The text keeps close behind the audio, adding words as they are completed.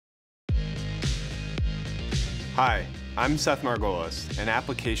Hi, I'm Seth Margolis, an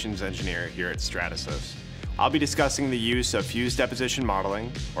applications engineer here at Stratasys. I'll be discussing the use of fused deposition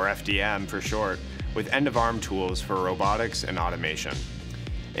modeling, or FDM for short, with end-of-arm tools for robotics and automation.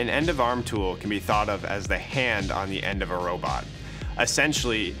 An end-of-arm tool can be thought of as the hand on the end of a robot.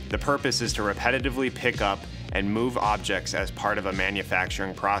 Essentially, the purpose is to repetitively pick up and move objects as part of a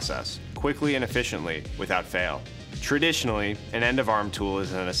manufacturing process, quickly and efficiently, without fail. Traditionally, an end-of-arm tool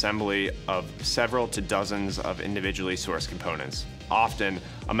is an assembly of several to dozens of individually sourced components. Often,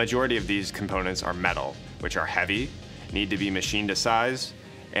 a majority of these components are metal, which are heavy, need to be machined to size,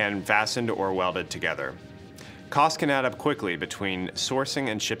 and fastened or welded together. Costs can add up quickly between sourcing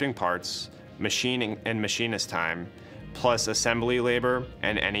and shipping parts, machining and machinist time, plus assembly labor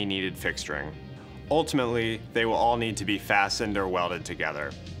and any needed fixturing. Ultimately, they will all need to be fastened or welded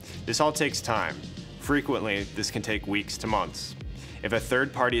together. This all takes time. Frequently, this can take weeks to months. If a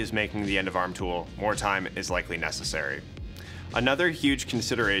third party is making the end-of-arm tool, more time is likely necessary. Another huge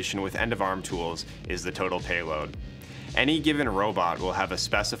consideration with end-of-arm tools is the total payload. Any given robot will have a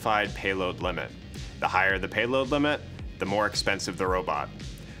specified payload limit. The higher the payload limit, the more expensive the robot.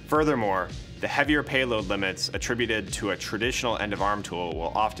 Furthermore, the heavier payload limits attributed to a traditional end-of-arm tool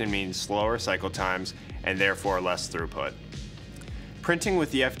will often mean slower cycle times and therefore less throughput. Printing with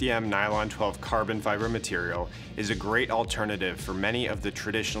the FDM nylon 12 carbon fiber material is a great alternative for many of the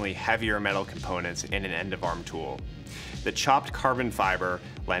traditionally heavier metal components in an end-of-arm tool. The chopped carbon fiber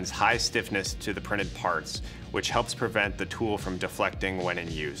lends high stiffness to the printed parts, which helps prevent the tool from deflecting when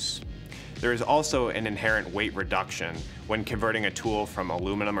in use. There is also an inherent weight reduction when converting a tool from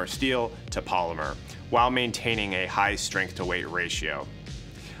aluminum or steel to polymer, while maintaining a high strength-to-weight ratio.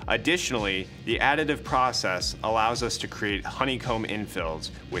 Additionally, the additive process allows us to create honeycomb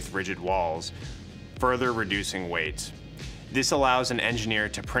infills with rigid walls, further reducing weight. This allows an engineer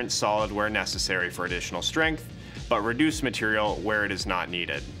to print solid where necessary for additional strength, but reduce material where it is not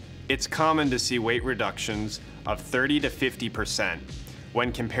needed. It's common to see weight reductions of 30 to 50%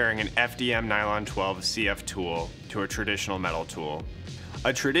 when comparing an FDM nylon 12 CF tool to a traditional metal tool.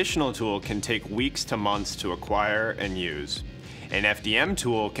 A traditional tool can take weeks to months to acquire and use. An FDM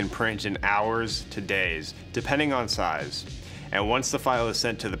tool can print in hours to days, depending on size. And once the file is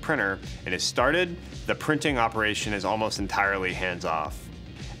sent to the printer and is started, the printing operation is almost entirely hands-off.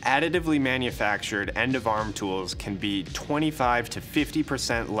 Additively manufactured end-of-arm tools can be 25 to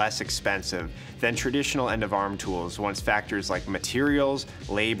 50% less expensive than traditional end-of-arm tools once factors like materials,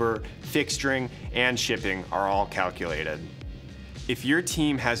 labor, fixturing, and shipping are all calculated. If your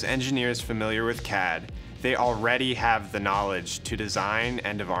team has engineers familiar with CAD, they already have the knowledge to design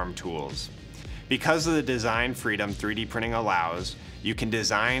end-of-arm tools. Because of the design freedom 3D printing allows, you can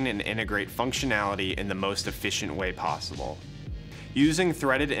design and integrate functionality in the most efficient way possible. Using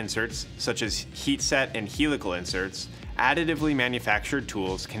threaded inserts, such as heat set and helical inserts, additively manufactured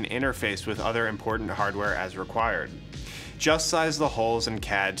tools can interface with other important hardware as required. Just size the holes in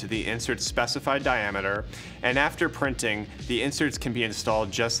CAD to the insert's specified diameter, and after printing, the inserts can be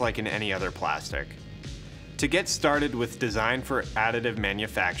installed just like in any other plastic. To get started with design for additive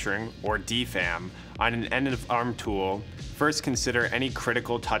manufacturing, or DFAM, on an end-of-arm tool, first consider any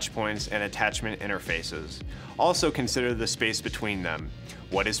critical touch points and attachment interfaces. Also consider the space between them.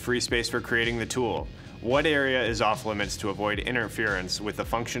 What is free space for creating the tool? What area is off limits to avoid interference with the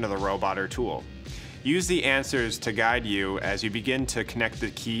function of the robot or tool? Use the answers to guide you as you begin to connect the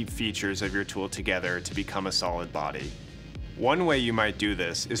key features of your tool together to become a solid body. One way you might do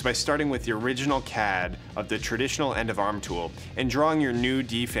this is by starting with the original CAD of the traditional end-of-arm tool and drawing your new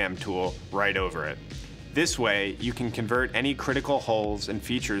DFAM tool right over it. This way, you can convert any critical holes and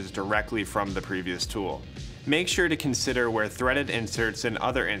features directly from the previous tool. Make sure to consider where threaded inserts and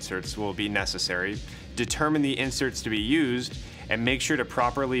other inserts will be necessary, determine the inserts to be used, and make sure to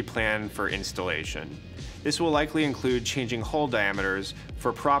properly plan for installation. This will likely include changing hole diameters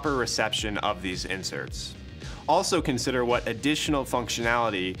for proper reception of these inserts. Also consider what additional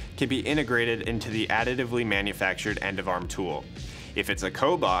functionality can be integrated into the additively manufactured end-of-arm tool. If it's a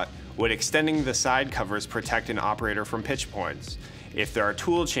cobot, would extending the side covers protect an operator from pitch points? If there are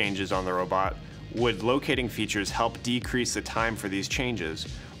tool changes on the robot, would locating features help decrease the time for these changes?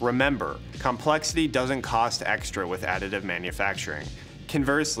 Remember, complexity doesn't cost extra with additive manufacturing.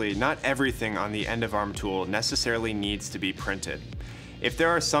 Conversely, not everything on the end-of-arm tool necessarily needs to be printed. If there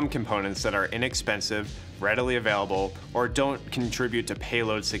are some components that are inexpensive, readily available, or don't contribute to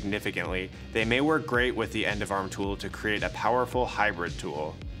payload significantly, they may work great with the end-of-arm tool to create a powerful hybrid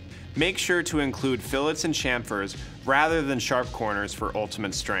tool. Make sure to include fillets and chamfers rather than sharp corners for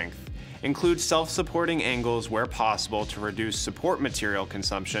ultimate strength. Include self-supporting angles where possible to reduce support material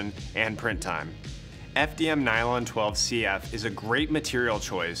consumption and print time. FDM Nylon 12 CF is a great material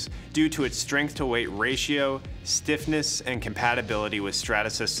choice due to its strength to weight ratio, stiffness, and compatibility with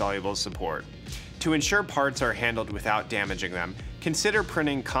Stratasys soluble support. To ensure parts are handled without damaging them, consider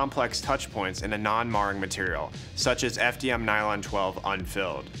printing complex touch points in a non-marring material, such as FDM Nylon 12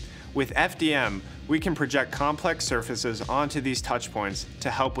 unfilled. With FDM, we can project complex surfaces onto these touch points to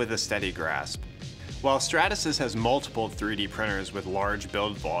help with a steady grasp. While Stratasys has multiple 3D printers with large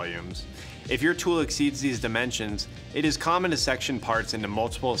build volumes, if your tool exceeds these dimensions, it is common to section parts into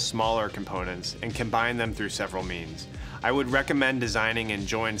multiple smaller components and combine them through several means. I would recommend designing in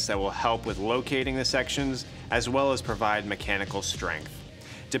joints that will help with locating the sections as well as provide mechanical strength.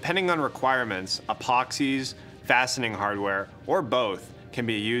 Depending on requirements, epoxies, fastening hardware, or both can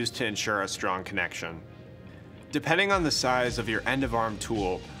be used to ensure a strong connection. Depending on the size of your end-of-arm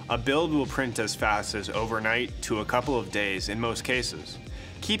tool, a build will print as fast as overnight to a couple of days in most cases.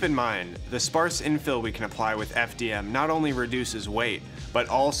 Keep in mind, the sparse infill we can apply with FDM not only reduces weight, but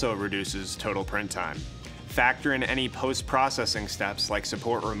also reduces total print time. Factor in any post-processing steps like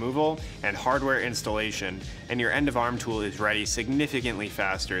support removal and hardware installation, and your end-of-arm tool is ready significantly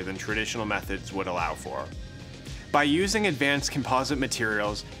faster than traditional methods would allow for. By using advanced composite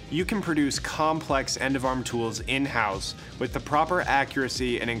materials, you can produce complex end-of-arm tools in-house with the proper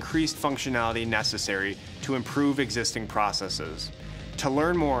accuracy and increased functionality necessary to improve existing processes. To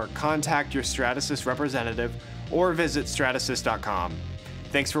learn more, contact your Stratasys representative or visit stratasys.com.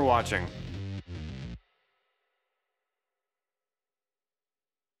 Thanks for watching.